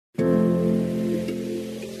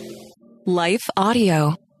Life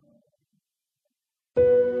Audio.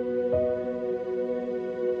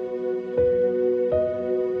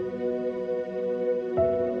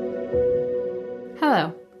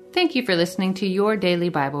 Hello. Thank you for listening to Your Daily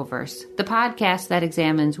Bible Verse, the podcast that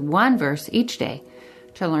examines one verse each day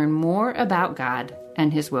to learn more about God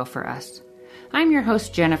and His will for us. I'm your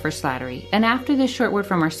host, Jennifer Slattery, and after this short word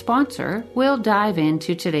from our sponsor, we'll dive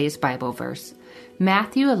into today's Bible verse,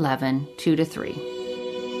 Matthew 11, 2-3.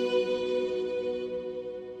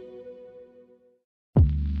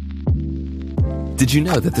 Did you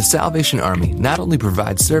know that the Salvation Army not only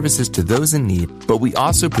provides services to those in need, but we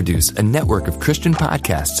also produce a network of Christian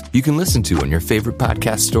podcasts you can listen to on your favorite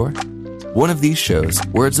podcast store? One of these shows,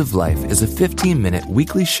 Words of Life, is a 15-minute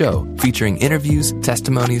weekly show featuring interviews,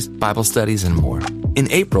 testimonies, Bible studies, and more.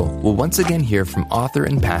 In April, we'll once again hear from author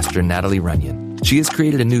and pastor Natalie Runyon. She has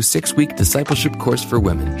created a new 6-week discipleship course for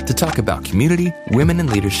women to talk about community, women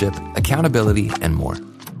in leadership, accountability, and more.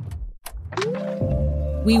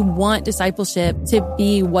 We want discipleship to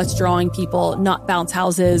be what's drawing people, not bounce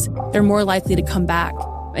houses. They're more likely to come back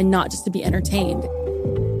and not just to be entertained.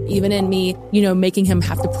 Even in me, making him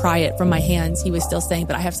have to pry it from my hands, he was still saying,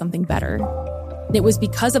 but I have something better. And it was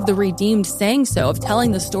because of the redeemed saying so, of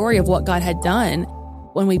telling the story of what God had done.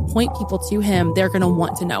 When we point people to him, they're going to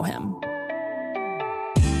want to know him.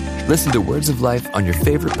 Listen to Words of Life on your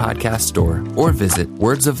favorite podcast store or visit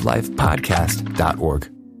wordsoflifepodcast.org.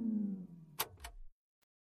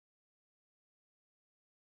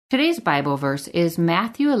 Today's Bible verse is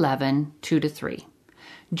Matthew 11, 2-3.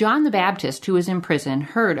 John the Baptist, who was in prison,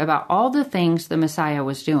 heard about all the things the Messiah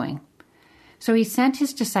was doing. So he sent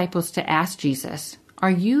his disciples to ask Jesus,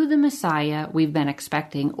 "Are you the Messiah we've been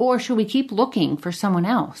expecting, or should we keep looking for someone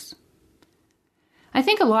else?" I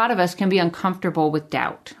think a lot of us can be uncomfortable with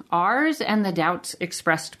doubt, ours and the doubts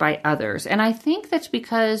expressed by others. And I think that's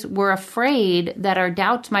because we're afraid that our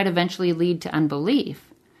doubts might eventually lead to unbelief.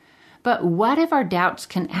 But what if our doubts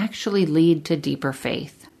can actually lead to deeper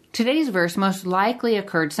faith? Today's verse most likely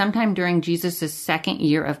occurred sometime during Jesus' second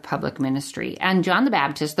year of public ministry. And John the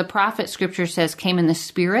Baptist, the prophet Scripture says came in the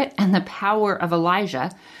spirit and the power of Elijah.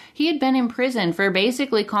 He had been in prison for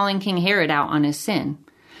basically calling King Herod out on his sin.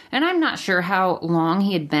 And I'm not sure how long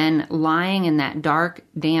he had been lying in that dark,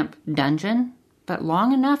 damp dungeon, but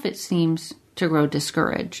long enough, it seems, to grow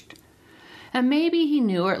discouraged. And maybe he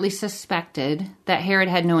knew, or at least suspected, that Herod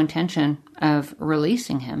had no intention of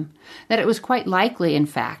releasing him, that it was quite likely, in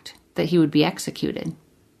fact, that he would be executed.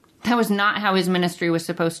 That was not how his ministry was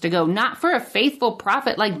supposed to go, not for a faithful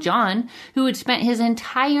prophet like John, who had spent his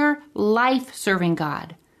entire life serving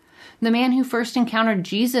God. The man who first encountered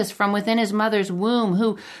Jesus from within his mother's womb,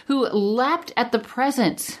 who leapt at the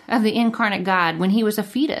presence of the incarnate God when he was a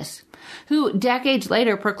fetus, who decades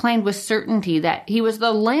later proclaimed with certainty that he was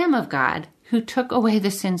the Lamb of God who took away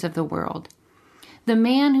the sins of the world. The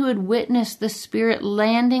man who had witnessed the Spirit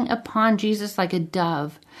landing upon Jesus like a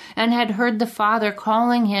dove and had heard the Father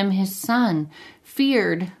calling him his son,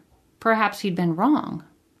 feared perhaps he'd been wrong.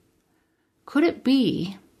 Could it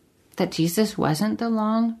be that Jesus wasn't the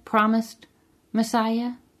long-promised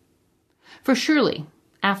Messiah? For surely,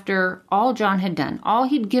 after all John had done, all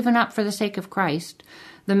he'd given up for the sake of Christ,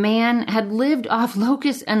 the man had lived off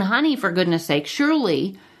locusts and honey, for goodness sake.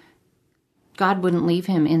 Surely God wouldn't leave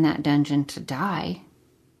him in that dungeon to die.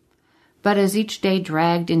 But as each day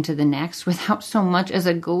dragged into the next, without so much as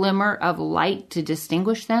a glimmer of light to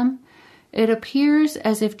distinguish them, it appears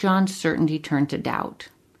as if John's certainty turned to doubt.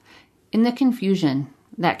 In the confusion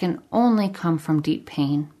that can only come from deep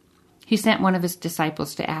pain, he sent one of his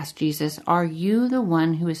disciples to ask Jesus, "Are you the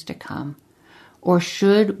one who is to come, or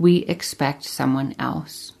should we expect someone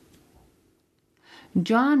else?"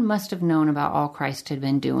 John must have known about all Christ had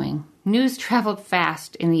been doing. News traveled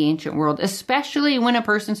fast in the ancient world, especially when a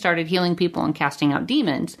person started healing people and casting out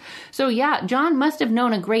demons. So yeah, John must have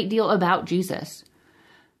known a great deal about Jesus.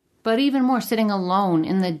 But even more, sitting alone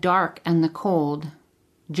in the dark and the cold,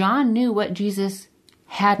 John knew what Jesus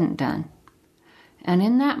hadn't done. And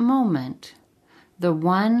in that moment, the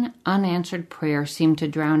one unanswered prayer seemed to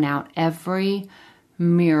drown out every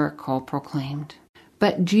miracle proclaimed.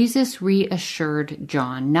 But Jesus reassured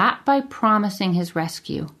John, not by promising his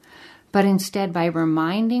rescue, but instead by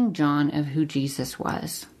reminding John of who Jesus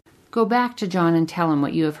was. "Go back to John and tell him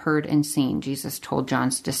what you have heard and seen," Jesus told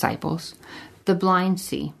John's disciples. "The blind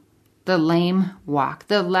see, the lame walk,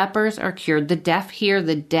 the lepers are cured, the deaf hear,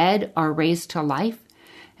 the dead are raised to life,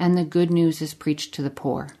 and the good news is preached to the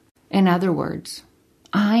poor." In other words,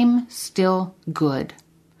 I'm still good.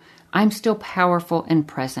 I'm still powerful and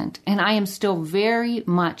present, and I am still very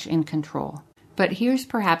much in control. But here's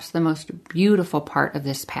perhaps the most beautiful part of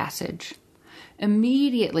this passage.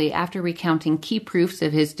 Immediately after recounting key proofs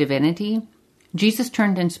of his divinity, Jesus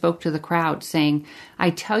turned and spoke to the crowd, saying, "I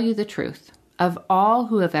tell you the truth, of all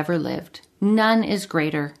who have ever lived, none is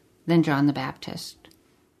greater than John the Baptist."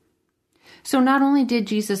 So not only did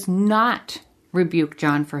Jesus not rebuke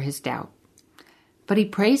John for his doubt, but he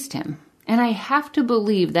praised him. And I have to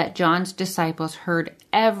believe that John's disciples heard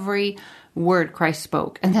every word Christ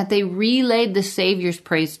spoke, and that they relayed the Savior's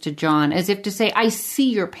praise to John as if to say, "I see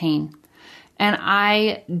your pain, and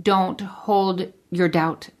I don't hold your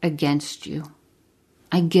doubt against you.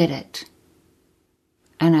 I get it,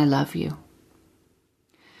 and I love you."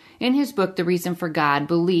 In his book, The Reason for God,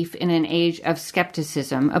 Belief in an Age of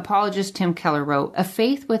Skepticism, apologist Tim Keller wrote, "A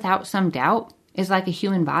faith without some doubt is like a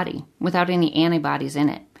human body without any antibodies in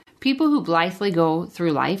it. People who blithely go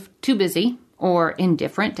through life, too busy or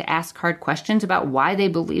indifferent to ask hard questions about why they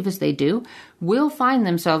believe as they do, will find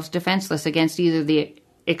themselves defenseless against either the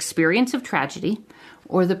experience of tragedy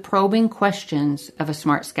or the probing questions of a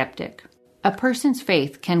smart skeptic. A person's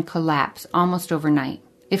faith can collapse almost overnight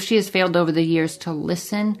if she has failed over the years to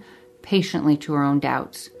listen patiently to her own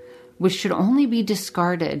doubts, which should only be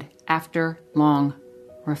discarded after long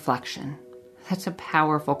reflection." That's a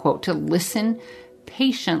powerful quote, to listen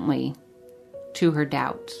patiently to her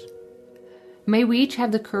doubts. May we each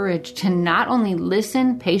have the courage to not only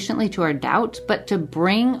listen patiently to our doubts, but to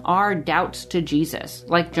bring our doubts to Jesus,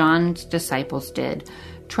 like John's disciples did,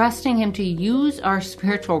 trusting him to use our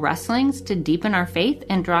spiritual wrestlings to deepen our faith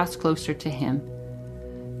and draw us closer to him.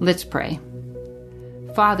 Let's pray.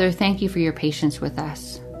 Father, thank you for your patience with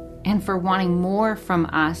us and for wanting more from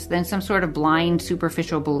us than some sort of blind,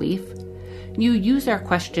 superficial belief. You use our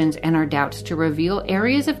questions and our doubts to reveal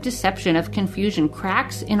areas of deception, of confusion,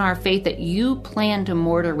 cracks in our faith that you plan to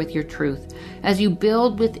mortar with your truth as you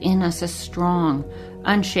build within us a strong,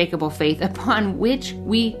 unshakable faith upon which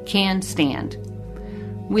we can stand.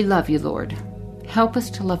 We love you, Lord. Help us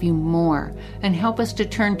to love you more and help us to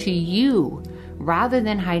turn to you rather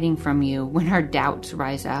than hiding from you when our doubts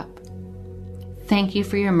rise up. Thank you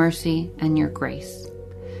for your mercy and your grace.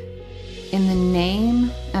 In the name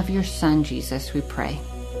of your Son, Jesus, we pray.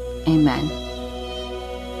 Amen.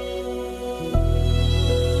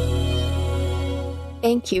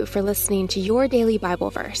 Thank you for listening to Your Daily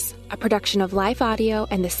Bible Verse, a production of Life Audio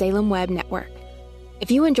and the Salem Web Network.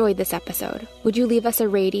 If you enjoyed this episode, would you leave us a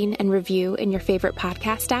rating and review in your favorite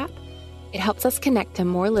podcast app? It helps us connect to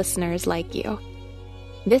more listeners like you.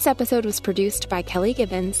 This episode was produced by Kelly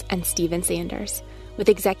Gibbons and Stephen Sanders, with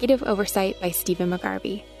executive oversight by Stephen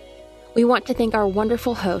McGarvey. We want to thank our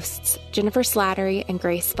wonderful hosts, Jennifer Slattery and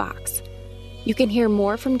Grace Fox. You can hear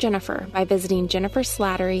more from Jennifer by visiting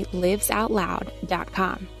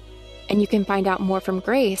jenniferslatterylivesoutloud.com. And you can find out more from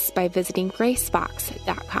Grace by visiting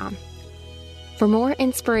gracefox.com. For more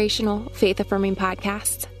inspirational, faith-affirming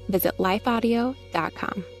podcasts, visit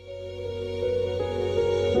lifeaudio.com.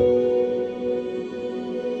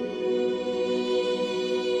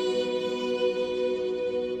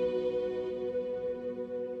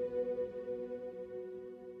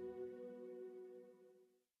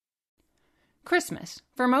 Christmas.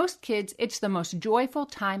 For most kids, it's the most joyful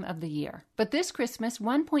time of the year. But this Christmas,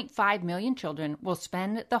 1.5 million children will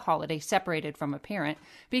spend the holiday separated from a parent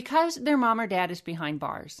because their mom or dad is behind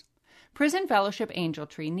bars. Prison Fellowship Angel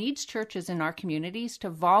Tree needs churches in our communities to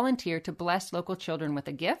volunteer to bless local children with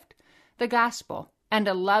a gift, the gospel, and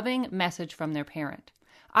a loving message from their parent.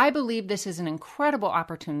 I believe this is an incredible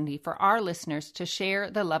opportunity for our listeners to share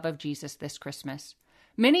the love of Jesus this Christmas.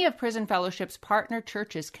 Many of Prison Fellowship's partner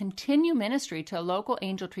churches continue ministry to local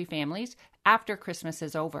Angel Tree families after Christmas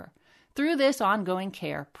is over. Through this ongoing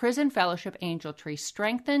care, Prison Fellowship Angel Tree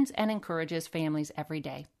strengthens and encourages families every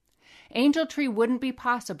day. Angel Tree wouldn't be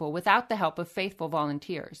possible without the help of faithful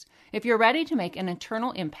volunteers. If you're ready to make an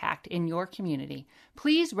eternal impact in your community,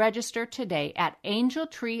 please register today at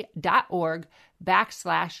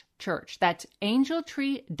angeltree.org/church. That's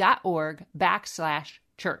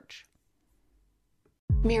angeltree.org/church.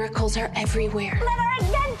 Miracles are everywhere. Let our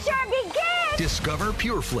adventure begin! Discover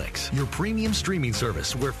PureFlix, your premium streaming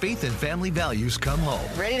service where faith and family values come home.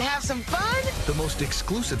 Ready to have some fun? The most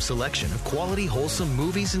exclusive selection of quality, wholesome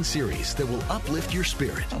movies and series that will uplift your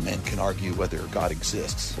spirit. A man can argue whether God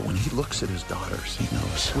exists, but when he looks at his daughters, he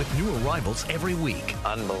knows. With new arrivals every week.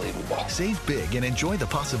 Unbelievable. Save big and enjoy the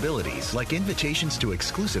possibilities, like invitations to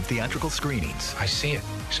exclusive theatrical screenings. I see it,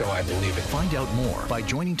 so I believe it. Find out more by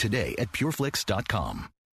joining today at pureflix.com.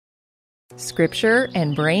 Scripture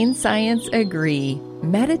and brain science agree.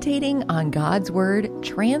 Meditating on God's Word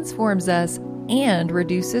transforms us and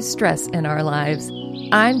reduces stress in our lives.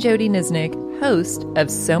 I'm Jody Nisnik, host of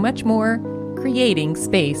So Much More, Creating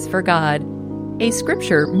Space for God, a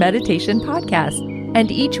scripture meditation podcast.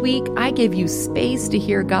 And each week, I give you space to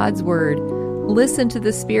hear God's word, listen to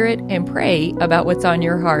the Spirit, and pray about what's on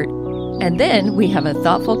your heart. And then we have a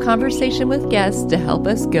thoughtful conversation with guests to help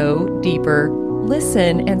us go deeper.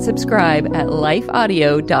 Listen and subscribe at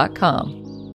lifeaudio.com.